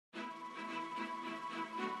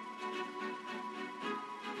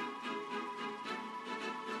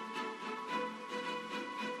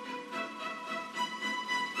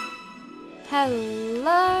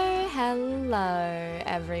Hello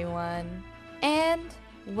everyone, and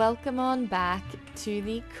welcome on back to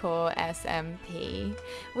the Core SMP.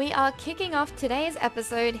 We are kicking off today's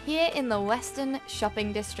episode here in the Western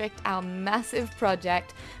Shopping District, our massive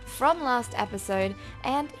project from last episode,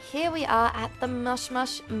 and here we are at the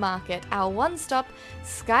Mushmush Market, our one-stop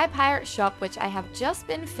skypirate shop, which I have just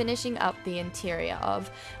been finishing up the interior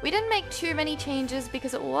of. We didn't make too many changes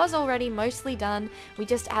because it was already mostly done. We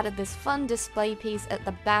just added this fun display piece at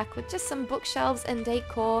the back with just some bookshelves and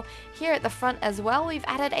decor. Here at the front as well, we've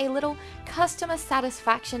added a little customer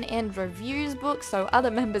satisfaction and reviews book so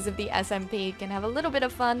other members of the SMP can have a little bit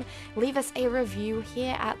of fun, leave us a review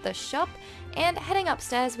here at the shop. And heading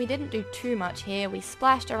upstairs, we didn't do too much here. We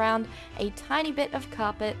splashed around a tiny bit of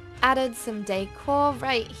carpet, added some decor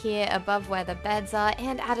right here above where the beds are,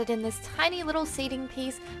 and added in this tiny little seating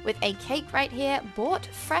piece with a cake right here, bought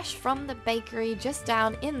fresh from the bakery just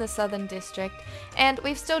down in the Southern District. And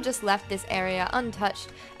we've still just left this area untouched,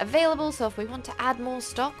 available, so if we want to add more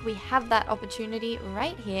stock, we have that opportunity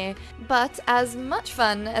right here. But as much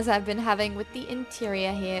fun as I've been having with the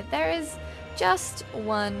interior here, there is just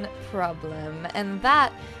one problem, and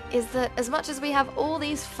that is that as much as we have all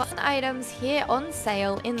these fun items here on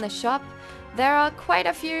sale in the shop, there are quite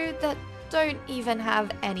a few that don't even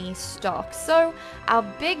have any stock. So our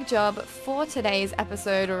big job for today's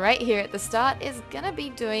episode right here at the start is gonna be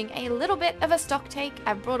doing a little bit of a stock take.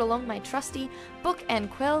 I brought along my trusty book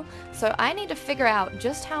and quill, so I need to figure out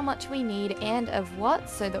just how much we need and of what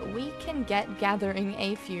so that we can get gathering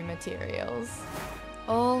a few materials.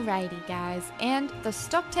 Alrighty guys, and the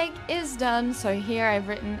stock take is done, so here I've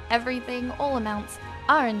written everything, all amounts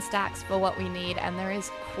are in stacks for what we need, and there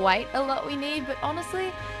is quite a lot we need, but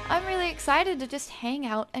honestly, I'm really excited to just hang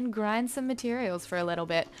out and grind some materials for a little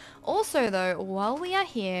bit. Also though, while we are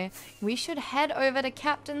here, we should head over to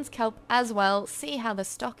Captain's Kelp as well, see how the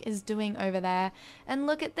stock is doing over there, and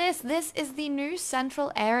look at this. This is the new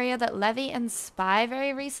central area that Levy and Spy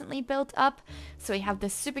very recently built up. So we have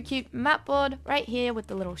this super cute map board right here with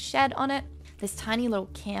the little shed on it, this tiny little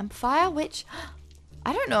campfire, which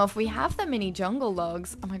I don't know if we have the mini jungle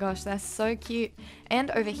logs. Oh my gosh, they're so cute. And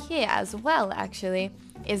over here as well, actually,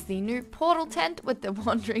 is the new portal tent with the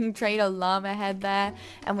wandering trader llama head there.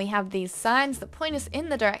 And we have these signs that point us in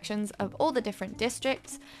the directions of all the different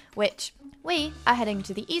districts, which we are heading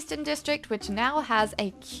to the Eastern District, which now has a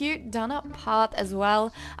cute done-up path as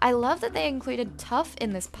well. I love that they included Tough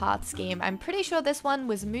in this path scheme. I'm pretty sure this one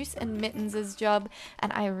was Moose and Mittens' job,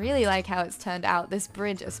 and I really like how it's turned out. This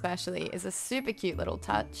bridge especially is a super cute little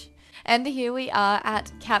touch. And here we are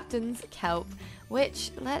at Captain's Kelp, which,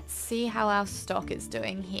 let's see how our stock is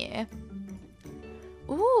doing here.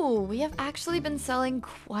 Ooh, we have actually been selling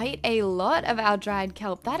quite a lot of our dried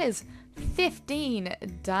kelp. That is 15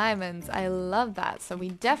 diamonds. I love that. So we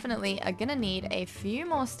definitely are gonna need a few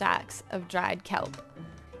more stacks of dried kelp.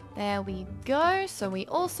 There we go. So we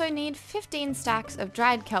also need 15 stacks of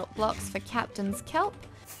dried kelp blocks for Captain's Kelp.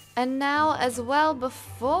 And now as well,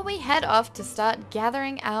 before we head off to start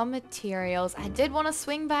gathering our materials, I did want to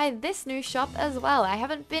swing by this new shop as well. I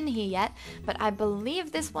haven't been here yet, but I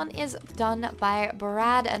believe this one is done by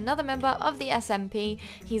Brad, another member of the SMP.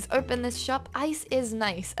 He's opened this shop, Ice is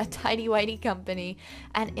Nice, a tidy-whitey company,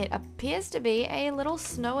 and it appears to be a little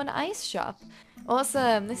snow and ice shop.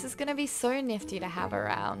 Awesome, this is going to be so nifty to have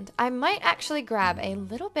around. I might actually grab a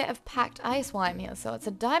little bit of packed ice while I'm here, so it's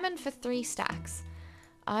a diamond for 3 stacks.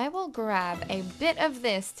 I will grab a bit of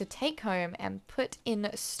this to take home and put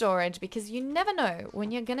in storage because you never know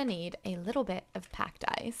when you're gonna need a little bit of packed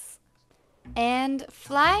ice. And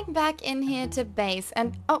flying back in here to base,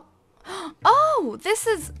 and oh, this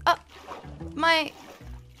is my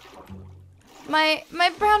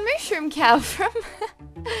brown mushroom cow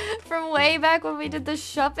from way back when we did the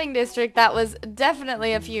shopping district. That was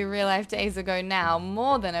definitely a few real life days ago now,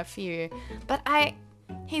 more than a few, but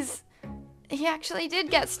he actually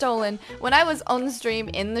did get stolen. When I was on stream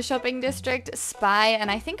in the shopping district, Spy,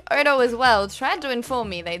 and I think Odo as well, tried to inform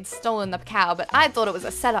me they'd stolen the cow, but I thought it was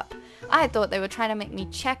a setup. I thought they were trying to make me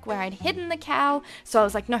check where I'd hidden the cow, so I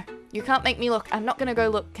was like, no, you can't make me look. I'm not gonna go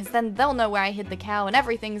look, because then they'll know where I hid the cow and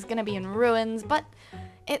everything's gonna be in ruins, but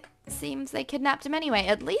it seems they kidnapped him anyway.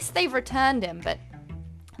 At least they've returned him, but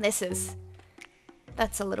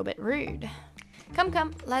that's a little bit rude.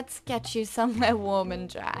 Come, let's get you somewhere warm and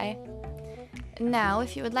dry. Now,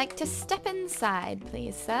 if you would like to step inside,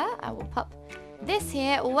 please, sir, I will pop this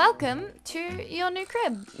here. Welcome to your new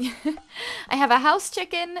crib. I have a house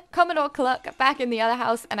chicken, Commodore Cluck back in the other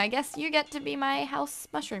house, and I guess you get to be my house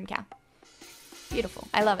mushroom cow. Beautiful.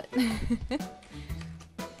 I love it.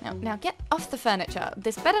 Now get off the furniture.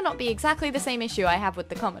 This better not be exactly the same issue I have with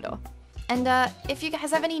the Commodore. And if you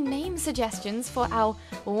guys have any name suggestions for our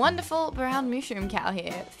wonderful brown mushroom cow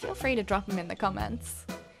here, feel free to drop them in the comments.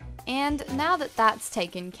 And now that that's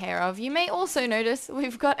taken care of, you may also notice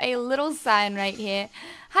we've got a little sign right here.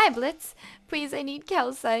 Hi Blitz, please I need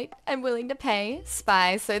calcite. I'm willing to pay.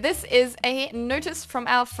 Spy. So this is a notice from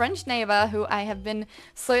our French neighbor who I have been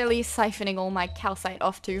slowly siphoning all my calcite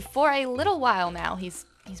off to for a little while now. He's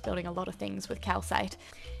building a lot of things with calcite.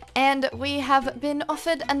 And we have been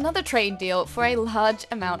offered another trade deal for a large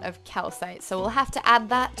amount of calcite. So we'll have to add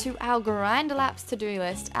that to our grindlapse to-do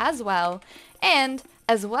list as well. And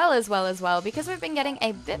as well, because we've been getting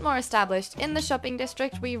a bit more established in the shopping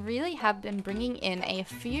district, we really have been bringing in a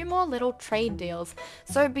few more little trade deals.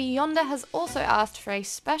 So Beyonder has also asked for a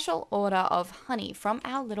special order of honey from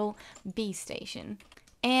our little bee station.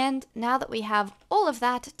 And now that we have all of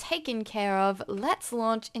that taken care of, let's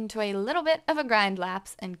launch into a little bit of a grind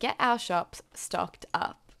lapse and get our shops stocked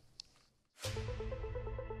up.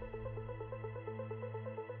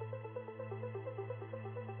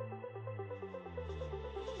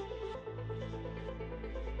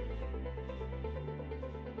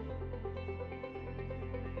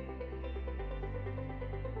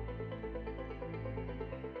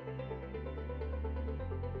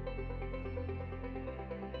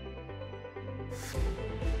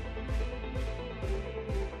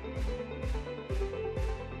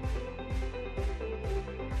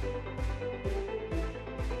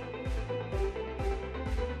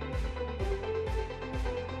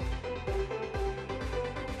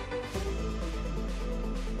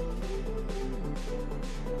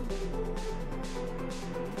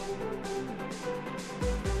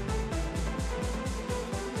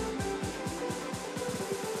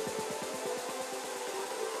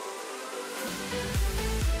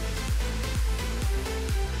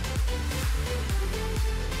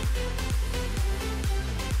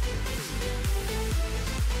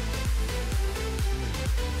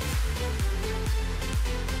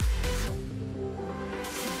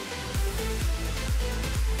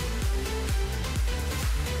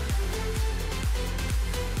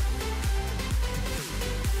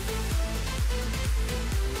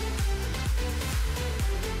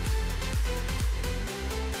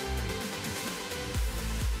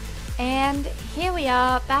 And here we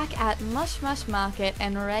are back at Mushmush Market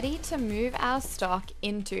and ready to move our stock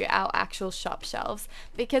into our actual shop shelves,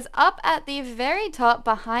 because up at the very top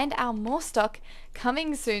behind our more stock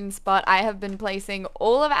coming soon spot, I have been placing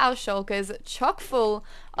all of our shulkers chock full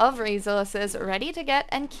of resources ready to get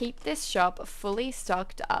and keep this shop fully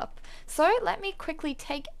stocked up. So let me quickly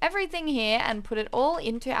take everything here and put it all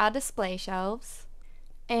into our display shelves.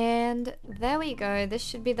 And there we go. This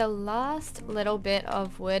should be the last little bit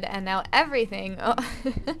of wood, and now everything,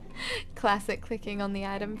 classic clicking on the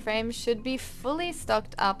item frame, should be fully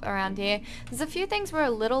stocked up around here. There's a few things we're a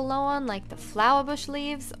little low on, like the flower bush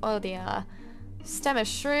leaves or the stem of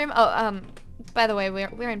shroom. Oh, by the way,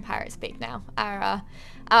 we're in pirate speak now. Our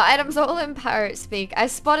items are all in pirate speak. I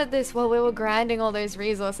spotted this while we were grinding all those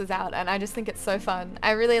resources out, and I just think it's so fun.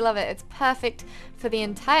 I really love it. It's perfect for the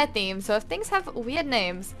entire theme, so if things have weird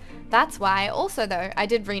names, that's why. Also though, I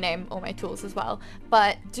did rename all my tools as well,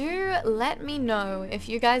 but do let me know if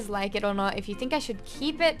you guys like it or not, if you think I should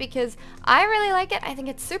keep it, because I really like it. I think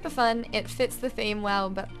it's super fun. It fits the theme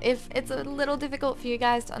well, but if it's a little difficult for you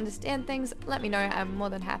guys to understand things, let me know. I'm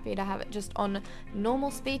more than happy to have it just on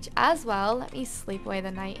normal speech as well. Let me sleep away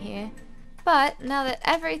the night here. But now that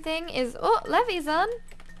everything is... Oh, Levy's on!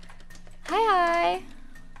 Hi!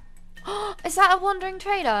 Oh, is that a wandering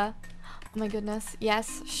trader? Oh my goodness,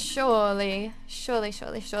 yes, surely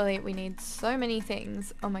we need so many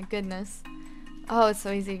things. Oh my goodness. Oh, it's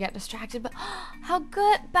so easy to get distracted, but how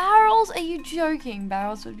good! Barrels? Are you joking?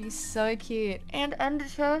 Barrels would be so cute. And under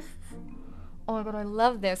chests. Oh my god, I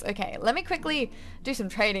love this. Okay, let me quickly do some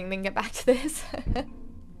trading, then get back to this.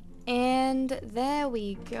 And there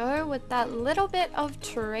we go, with that little bit of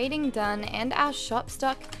trading done and our shop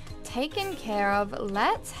stock taken care of.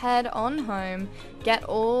 Let's head on home, get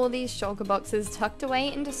all these shulker boxes tucked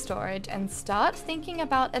away into storage, and start thinking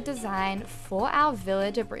about a design for our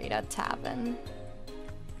villager breeder tavern.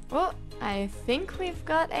 Oh, I think we've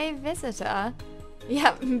got a visitor.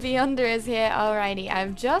 Yep, Beyonder is here. Alrighty,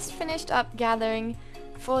 I've just finished up gathering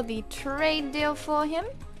for the trade deal for him.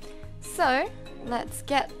 So, let's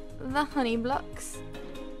get the honey blocks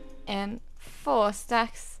and 4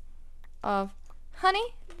 stacks of honey.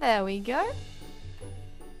 There we go.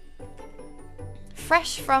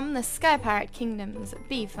 Fresh from the Skypirate Kingdom's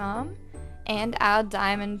bee farm, and our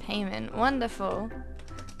diamond payment. Wonderful.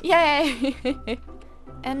 Yay!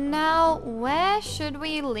 And now, where should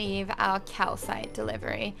we leave our calcite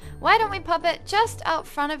delivery? Why don't we pop it just out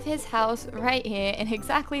front of his house right here in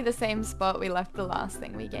exactly the same spot we left the last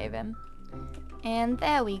thing we gave him? And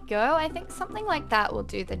there we go. I think something like that will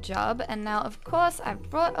do the job. And now, of course, I've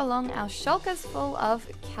brought along our shulkers full of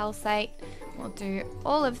calcite. We'll do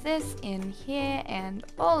all of this in here and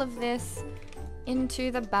all of this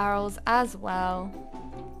into the barrels as well.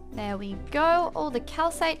 There we go. All the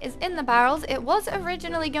calcite is in the barrels. It was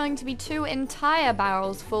originally going to be 2 entire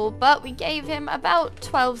barrels full, but we gave him about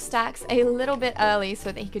 12 stacks a little bit early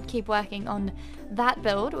so that he could keep working on that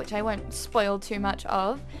build, which I won't spoil too much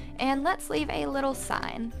of. And let's leave a little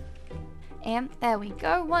sign. And there we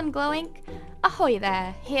go, 1 glow ink. Ahoy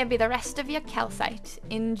there, here be the rest of your calcite.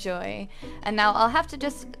 Enjoy. And now I'll have to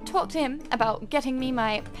just talk to him about getting me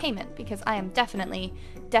my payment, because I am definitely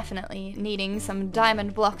needing some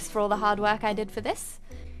diamond blocks for all the hard work I did for this.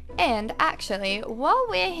 And actually, while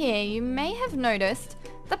we're here, you may have noticed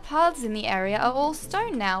the paths in the area are all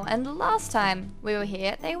stone now, and last time we were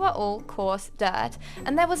here, they were all coarse dirt.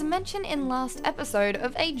 And there was mention in last episode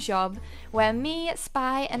of a job where me,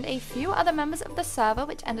 Spy, and a few other members of the server,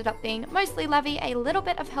 which ended up being mostly Levy, a little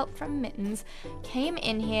bit of help from Mittens, came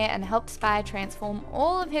in here and helped Spy transform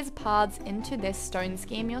all of his paths into this stone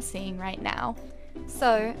scheme you're seeing right now.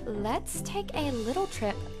 So let's take a little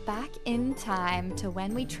trip back in time to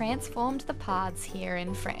when we transformed the paths here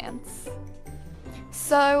in France.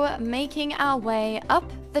 So, making our way up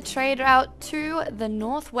the trade route to the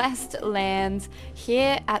northwest lands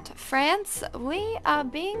here at France, we are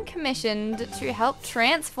being commissioned to help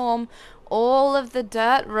transform all of the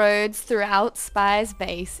dirt roads throughout Spy's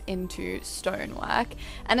base into stonework.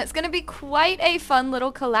 And it's going to be quite a fun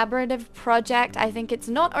little collaborative project. I think it's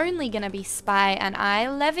not only going to be Spy and I,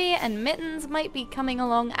 Levy and Mittens might be coming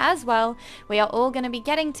along as well. We are all going to be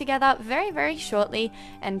getting together very shortly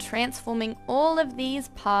and transforming all of these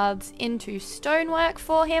paths into stonework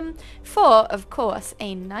for him for, of course,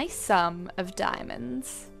 a nice sum of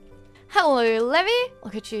diamonds. Hello, Levy.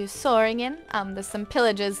 Look at you soaring in. There's some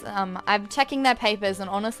pillagers. I'm checking their papers and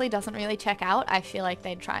honestly doesn't really check out. I feel like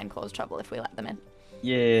they'd try and cause trouble if we let them in.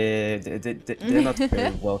 Yeah, they're not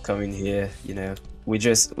very welcome in here, you know. We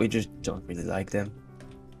just don't really like them.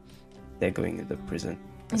 They're going to the prison.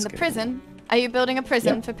 In the prison? Are you building a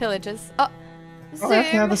prison for pillagers? Oh, Zoom. I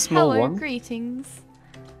have a small Hello, one. greetings.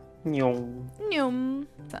 Nyong. Nyum.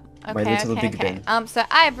 So, My little Big Ben. So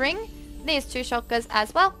I bring these 2 shulkers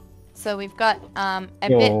as well. So we've got a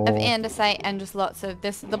bit of andesite and just lots of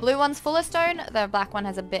this. The blue one's full of stone, the black one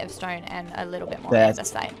has a bit of stone and a little bit more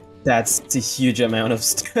andesite. That's a huge amount of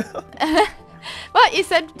stone. Well, you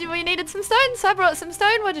said we needed some stone, so I brought some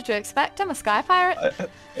stone. What did you expect? I'm a sky pirate.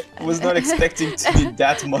 I was not expecting to need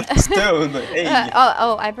that much stone, but hey.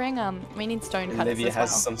 I bring, we need stone cutters Olivia as well.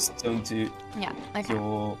 has some stone to... Yeah, okay.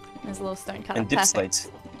 There's a little stone cutter. And dip slates.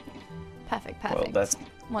 Perfect. Well, that's...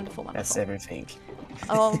 Wonderful. That's everything.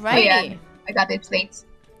 Alrighty. Oh yeah, I got dip slates.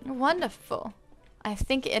 Wonderful. I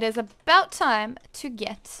think it is about time to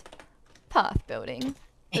get path building.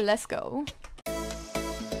 Let's go.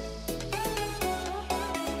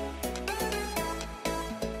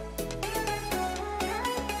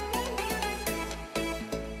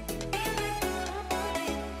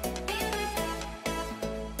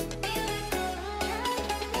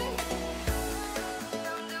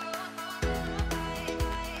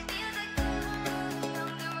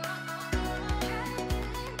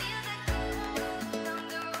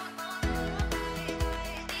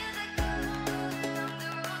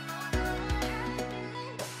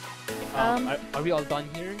 Are we all done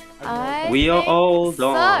here? We are all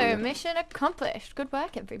done. So, mission accomplished. Good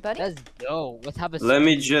work, everybody. Let's go. Let's have a. Let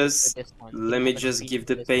me just give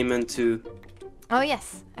the payment to. Oh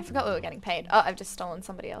yes, I forgot we were getting paid. Oh, I've just stolen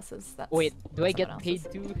somebody else's. That's Wait, do I get else's.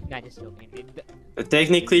 paid too? Nah, just joking.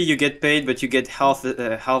 Technically, you get paid, but you get half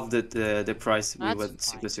the price. We That's were fine.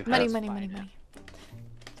 supposed to have. Money. Money.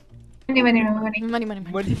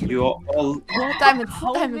 You are all. Diamonds.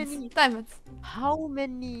 How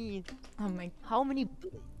many? Oh my. How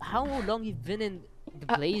long you've been in the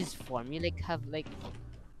Blaze form? You have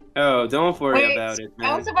Oh, don't worry Wait, about it,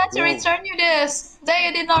 man. I was about to return you this.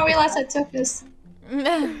 I did not realize I took this.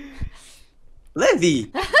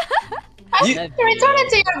 Levy! I You- return it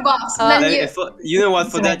to your box. Then You know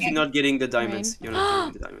what? For It's that, okay. you're not getting the diamonds. You're not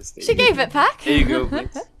getting the diamonds. There She you go. gave it back. There you go,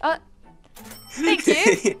 please. Thank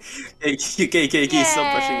you. Okay,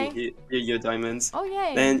 stop pushing me. Your diamonds. Oh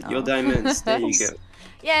yay. Then your diamonds. There you go.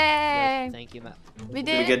 Yay. Thank you, Matt. We You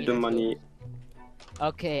did. get the money.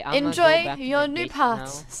 Okay, I'm gonna go Enjoy back to your my new base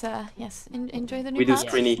parts, now. sir. Yes, enjoy the new We do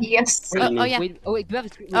parts. screeny. Yes. Oh, oh yeah. Wait, oh wait, do we have a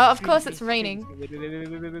screen? Oh, of course it's raining.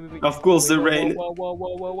 Wait. Of course, the Whoa, rain.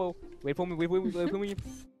 whoa. Wait for me, wait for me.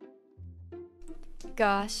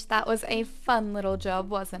 Gosh, that was a fun little job,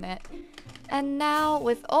 wasn't it? And now,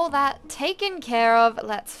 with all that taken care of,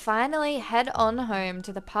 let's finally head on home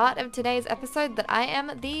to the part of today's episode that I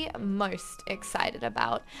am the most excited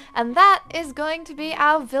about. And that is going to be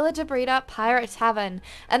our Villager Breeder Pirate Tavern.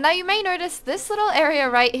 And now you may notice this little area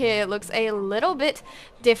right here looks a little bit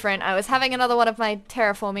different. I was having another one of my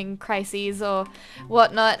terraforming crises or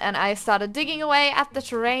whatnot, and I started digging away at the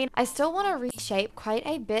terrain. I still want to reshape quite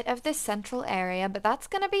a bit of this central area, but that's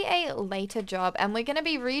going to be a later job, and we're going to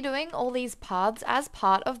be redoing all these paths as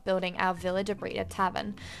part of building our Villager Breeder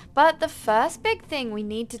Tavern. But the first big thing we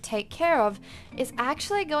need to take care of is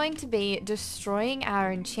actually going to be destroying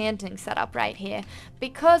our enchanting setup right here,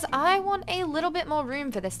 because I want a little bit more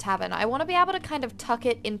room for this tavern. I want to be able to kind of tuck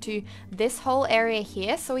it into this whole area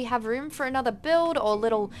here, so we have room for another build or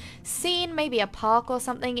little scene, maybe a park or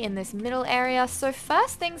something in this middle area. So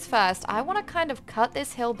first things first, I want to kind of cut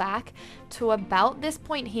this hill back to about this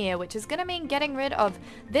point here, which is going to mean getting rid of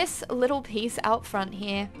this little piece out front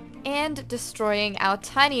here and destroying our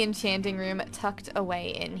tiny enchanting room tucked away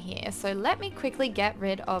in here. So let me quickly get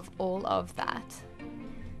rid of all of that.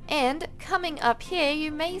 And coming up here,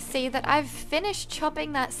 you may see that I've finished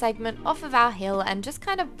chopping that segment off of our hill and just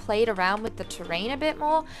kind of played around with the terrain a bit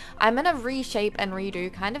more. I'm going to reshape and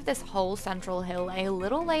redo kind of this whole central hill a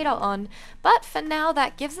little later on, but for now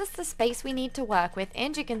that gives us the space we need to work with.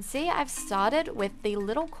 And you can see I've started with the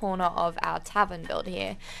little corner of our tavern build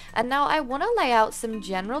here. And now I want to lay out some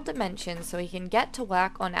general dimensions so we can get to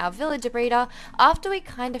work on our villager breeder after we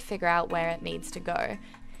kind of figure out where it needs to go.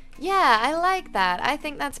 Yeah, I like that. I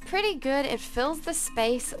think that's pretty good. It fills the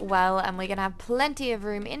space well, and we're gonna have plenty of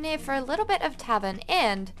room in here for a little bit of tavern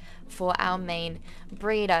and for our main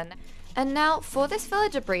breeder. And now for this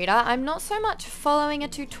villager breeder, I'm not so much following a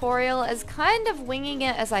tutorial as kind of winging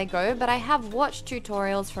it as I go, but I have watched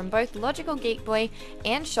tutorials from both Logical Geek Boy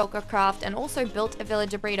and Shulkercraft and also built a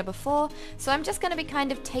villager breeder before, so I'm just going to be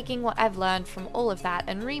kind of taking what I've learned from all of that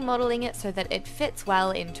and remodeling it so that it fits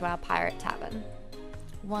well into our pirate tavern.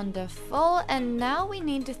 Wonderful, and now we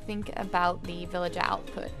need to think about the villager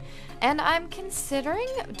output. And I'm considering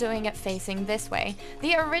doing it facing this way.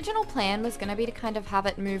 The original plan was going to be to kind of have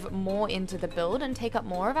it move more into the build and take up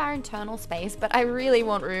more of our internal space, but I really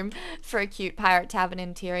want room for a cute pirate tavern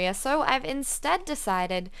interior, so I've instead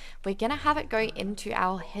decided we're going to have it go into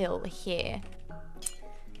our hill here.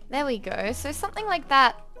 There we go, so something like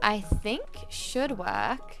that I think should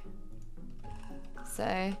work.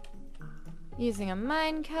 So using a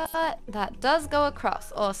minecart, that does go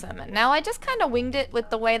across. Awesome. Now I just kind of winged it with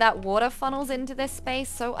the way that water funnels into this space,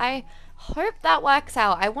 so I hope that works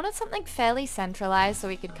out. I wanted something fairly centralized so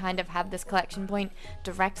we could kind of have this collection point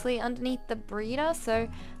directly underneath the breeder, so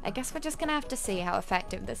I guess we're just gonna have to see how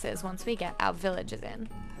effective this is once we get our villagers in.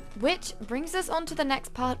 Which brings us on to the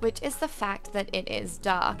next part, which is the fact that it is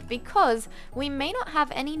dark, because we may not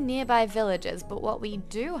have any nearby villagers, but what we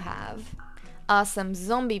do have are some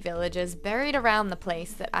zombie villagers buried around the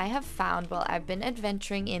place that I have found while I've been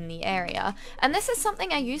adventuring in the area. And this is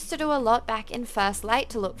something I used to do a lot back in First Light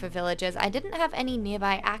to look for villagers. I didn't have any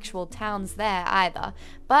nearby actual towns there either,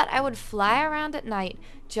 but I would fly around at night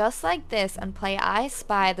just like this and play I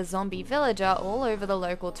Spy the zombie villager all over the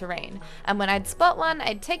local terrain. And when I'd spot one,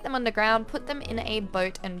 I'd take them underground, put them in a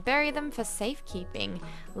boat and bury them for safekeeping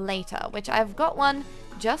later, which I've got one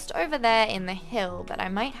just over there in the hill, but I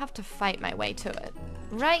might have to fight my way to it.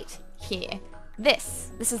 Right here.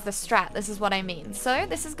 This is the strat, this is what I mean. So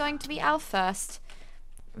this is going to be our first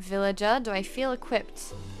villager. Do I feel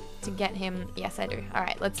equipped to get him? Yes, I do.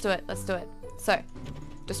 Alright, let's do it, let's do it. So,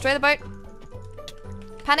 destroy the boat.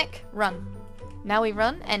 Panic, run. Now we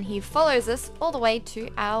run, and he follows us all the way to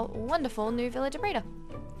our wonderful new villager breeder.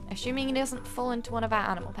 Assuming he doesn't fall into one of our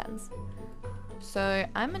animal pens. So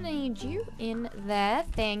I'm gonna need you in there,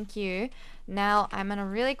 thank you. Now I'm gonna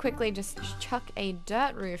really quickly just chuck a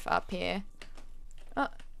dirt roof up here. Oh,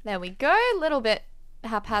 there we go, a little bit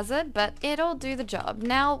haphazard, but it'll do the job.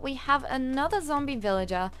 Now we have another zombie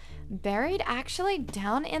villager buried actually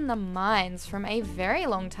down in the mines from a very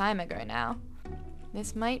long time ago now.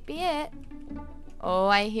 This might be it. Oh,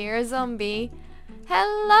 I hear a zombie.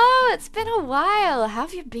 Hello, it's been a while. How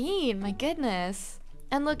have you been? My goodness.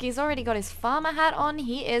 And look, he's already got his farmer hat on.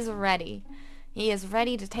 He is ready. He is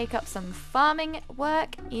ready to take up some farming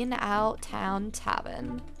work in our town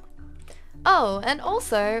tavern. Oh, and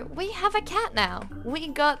also, we have a cat now. We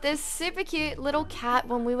got this super cute little cat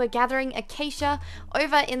when we were gathering acacia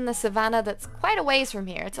over in the savannah that's quite a ways from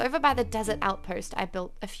here. It's over by the desert outpost I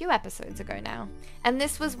built a few episodes ago now. And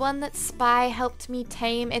this was one that Spy helped me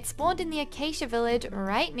tame. It spawned in the acacia village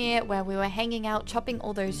right near where we were hanging out chopping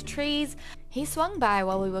all those trees. He swung by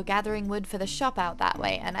while we were gathering wood for the shop out that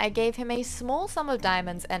way, and I gave him a small sum of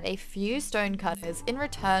diamonds and a few stone cutters in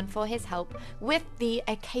return for his help with the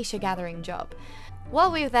acacia gathering job.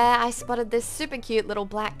 While we were there, I spotted this super cute little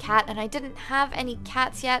black cat, and I didn't have any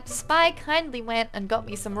cats yet. Spy kindly went and got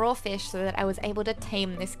me some raw fish so that I was able to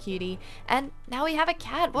tame this cutie, and now we have a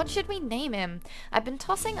cat. What should we name him? I've been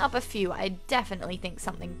tossing up a few. I definitely think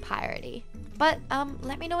something piratey. But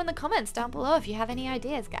let me know in the comments down below if you have any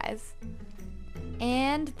ideas, guys.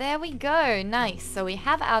 And there we go, nice. So we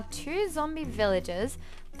have our 2 zombie villagers.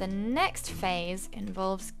 The next phase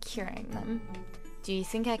involves curing them. Do you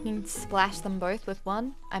think I can splash them both with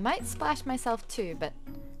one? I might splash myself too, but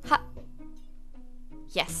ha!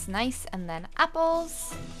 Yes, nice, and then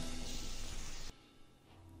apples.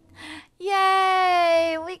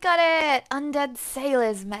 Yay! We got it! Undead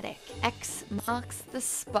Sailor's Medic. X marks the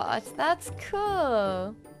spot. That's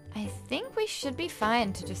cool. I think we should be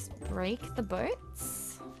fine to just break the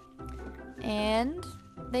boats. And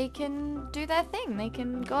they can do their thing. They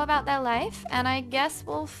can go about their life. And I guess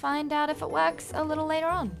we'll find out if it works a little later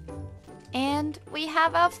on. And we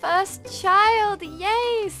have our first child!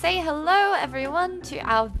 Yay! Say hello, everyone, to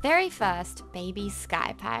our very first baby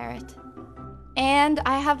sky pirate. And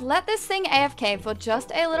I have let this thing AFK for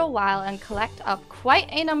just a little while and collect up quite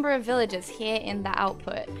a number of villagers here in the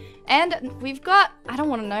output. And we've got, I don't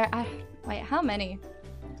want to know, wait, how many?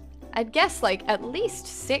 I'd guess like at least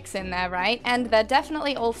 6 in there, right? And they're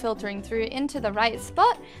definitely all filtering through into the right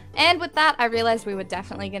spot. And with that, I realized we were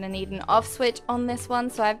definitely going to need an off switch on this one.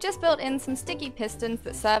 So I've just built in some sticky pistons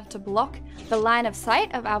that serve to block the line of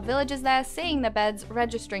sight of our villagers there, seeing the beds,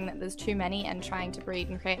 registering that there's too many and trying to breed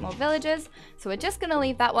and create more villagers. So we're just going to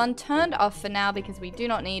leave that one turned off for now because we do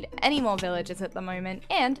not need any more villagers at the moment.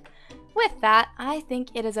 And with that, I think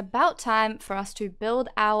it is about time for us to build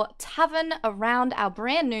our tavern around our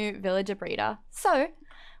brand new villager breeder. So,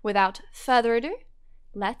 without further ado,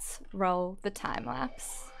 let's roll the time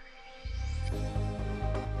lapse.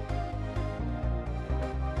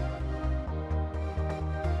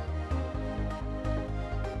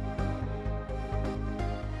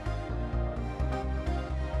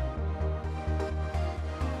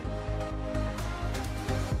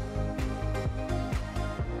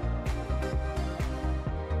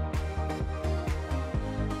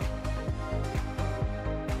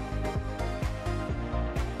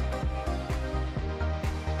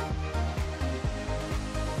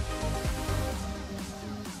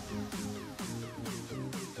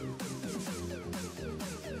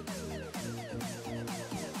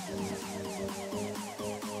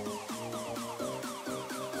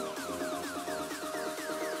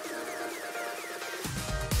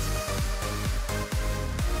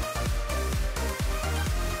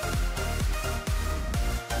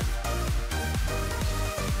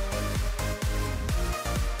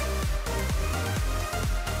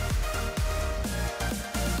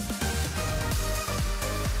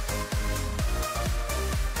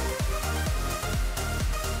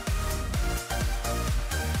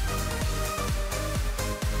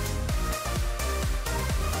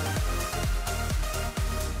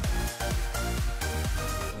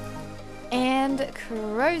 And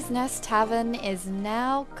Crow's Nest Tavern is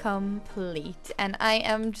now complete, and I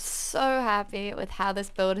am so happy with how this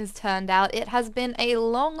build has turned out. It has been a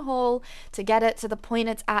long haul to get it to the point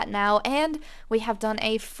it's at now, and we have done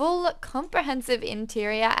a full comprehensive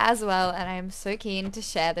interior as well, and I am so keen to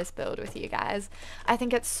share this build with you guys. I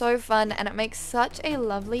think it's so fun, and it makes such a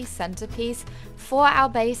lovely centerpiece for our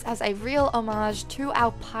base as a real homage to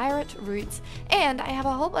our pirate roots, and I have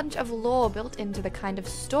a whole bunch of lore built into the kind of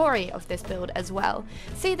story of this build as well.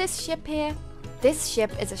 See this ship here? This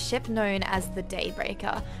ship is a ship known as the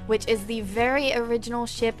Daybreaker, which is the very original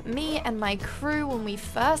ship me and my crew, when we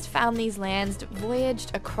first found these lands,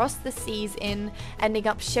 voyaged across the seas in, ending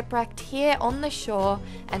up shipwrecked here on the shore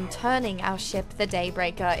and turning our ship the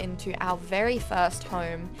Daybreaker into our very first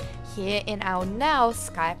home here in our now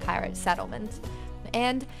Sky Pirate settlement.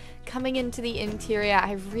 And coming into the interior.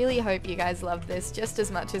 I really hope you guys love this just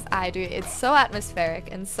as much as I do. It's so atmospheric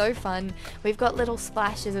and so fun. We've got little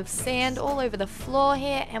splashes of sand all over the floor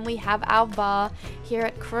here, and we have our bar here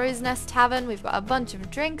at Nest Tavern. We've got a bunch of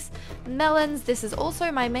drinks, melons. This is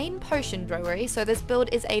also my main potion brewery, so this build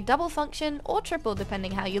is a double function or triple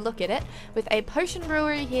depending how you look at it, with a potion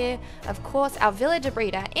brewery here, of course our villager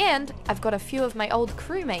breeder, and I've got a few of my old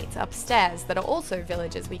crewmates upstairs that are also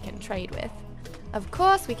villagers we can trade with. Of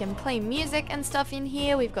course, we can play music and stuff in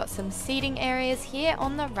here. We've got some seating areas here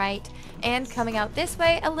on the right, and coming out this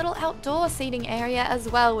way, a little outdoor seating area as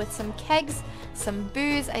well with some kegs, some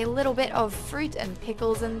booze, a little bit of fruit and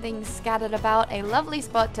pickles and things scattered about. A lovely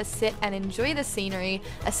spot to sit and enjoy the scenery,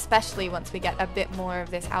 especially once we get a bit more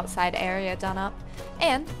of this outside area done up.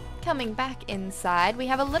 And coming back inside, we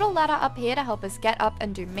have a little ladder up here to help us get up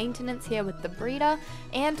and do maintenance here with the breeder,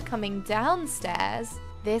 and coming downstairs,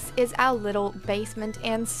 this is our little basement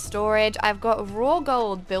and storage. I've got raw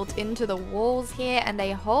gold built into the walls here and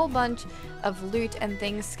a whole bunch of loot and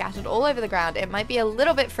things scattered all over the ground. It might be a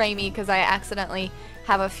little bit framey because I accidentally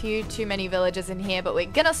have a few too many villagers in here, but we're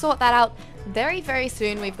gonna sort that out very, very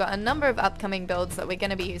soon. We've got a number of upcoming builds that we're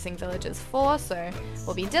gonna be using villagers for, so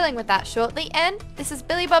we'll be dealing with that shortly. And this is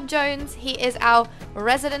Billy Bob Jones. He is our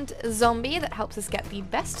resident zombie that helps us get the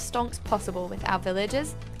best stonks possible with our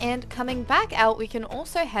villagers. And coming back out, we can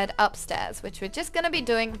also head upstairs, which we're just gonna be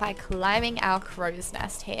doing by climbing our crow's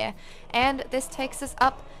nest here. And this takes us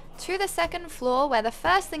up to the second floor, where the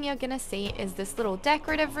first thing you're gonna see is this little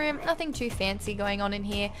decorative room. Nothing too fancy going on in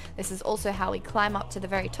here. This is also how we climb up to the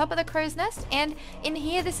very top of the crow's nest. And in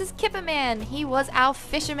here, this is Kipperman. He was our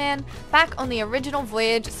fisherman back on the original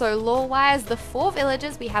voyage. So lore-wise, the 4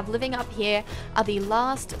 villagers we have living up here are the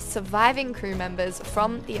last surviving crew members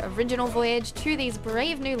from the original voyage to these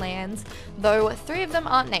brave new lands, though 3 of them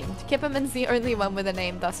aren't named. Kipperman's the only one with a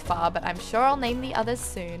name thus far, but I'm sure I'll name the others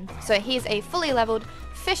soon. So he's a fully leveled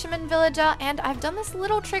fisherman villager, and I've done this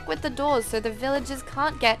little trick with the doors so the villagers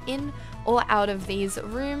can't get in or out of these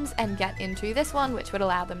rooms and get into this one, which would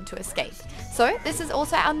allow them to escape. So this is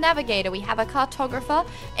also our navigator. We have a cartographer,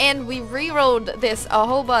 and we re-rolled this a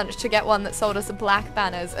whole bunch to get one that sold us black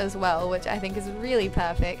banners as well, which I think is really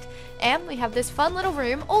perfect. And we have this fun little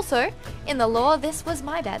room. Also, in the lore, this was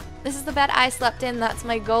my bed. This is the bed I slept in. That's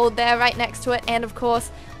my gold there right next to it. And of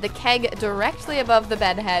course, the keg directly above the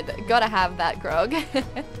bed head. Gotta have that grog.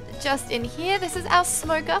 Just in here, this is our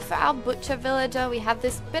smoker for our butcher villager. We have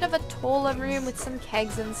this bit of a taller room with some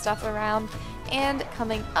kegs and stuff around. And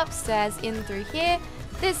coming upstairs in through here,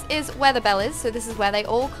 this is where the bell is, so this is where they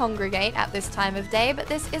all congregate at this time of day, but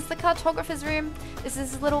this is the cartographer's room. This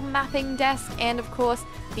is his little mapping desk, and of course,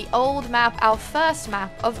 the old map, our first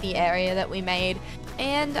map of the area that we made.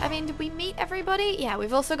 And, I mean, did we meet everybody? Yeah,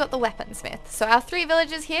 we've also got the weaponsmith. So our 3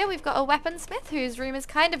 villagers here, we've got a weaponsmith whose room is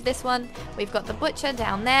kind of this one. We've got the butcher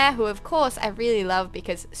down there, who of course I really love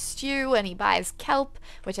because stew, and he buys kelp,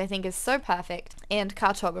 which I think is so perfect. And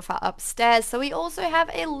cartographer upstairs. So we also have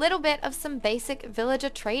a little bit of some basic villager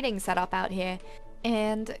trading set up out here.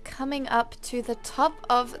 And coming up to the top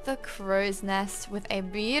of the crow's nest with a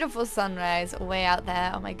beautiful sunrise way out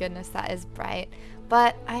there. Oh my goodness, that is bright.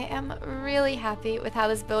 But I am really happy with how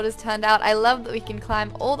this build has turned out. I love that we can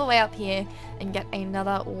climb all the way up here and get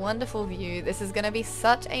another wonderful view. This is going to be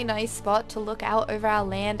such a nice spot to look out over our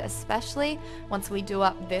land, especially once we do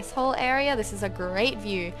up this whole area. This is a great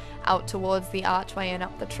view out towards the archway and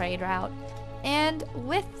up the trade route. And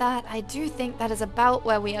with that, I do think that is about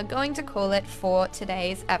where we are going to call it for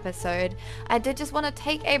today's episode. I did just want to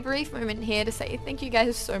take a brief moment here to say thank you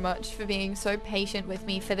guys so much for being so patient with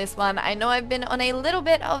me for this one. I know I've been on a little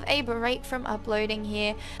bit of a break from uploading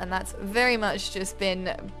here, and that's very much just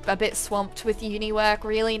been a bit swamped with uni work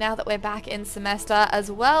really now that we're back in semester,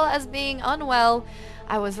 as well as being unwell.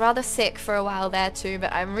 I was rather sick for a while there too,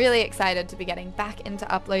 but I'm really excited to be getting back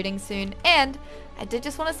into uploading soon. And I did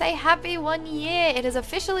just want to say happy 1 year! It has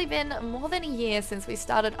officially been more than a year since we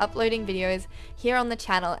started uploading videos here on the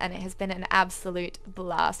channel, and it has been an absolute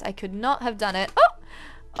blast. I could not have done it.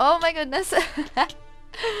 Oh my goodness. That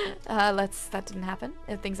didn't happen.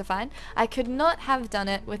 Things are fine. I could not have done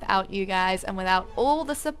it without you guys and without all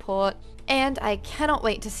the support, and I cannot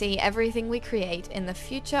wait to see everything we create in the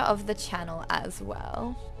future of the channel as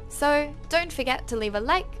well. So don't forget to leave a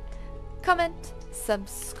like, comment,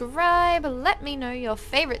 subscribe, let me know your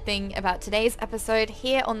favorite thing about today's episode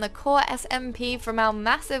here on the Core SMP, from our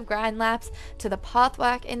massive grind laps to the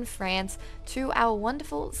pathwork in France to our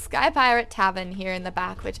wonderful Skypirate Tavern here in the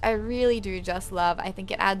back, which I really do just love. I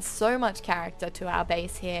think it adds so much character to our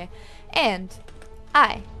base here, and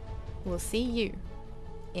I will see you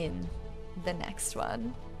in the next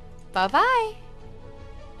one. Bye bye.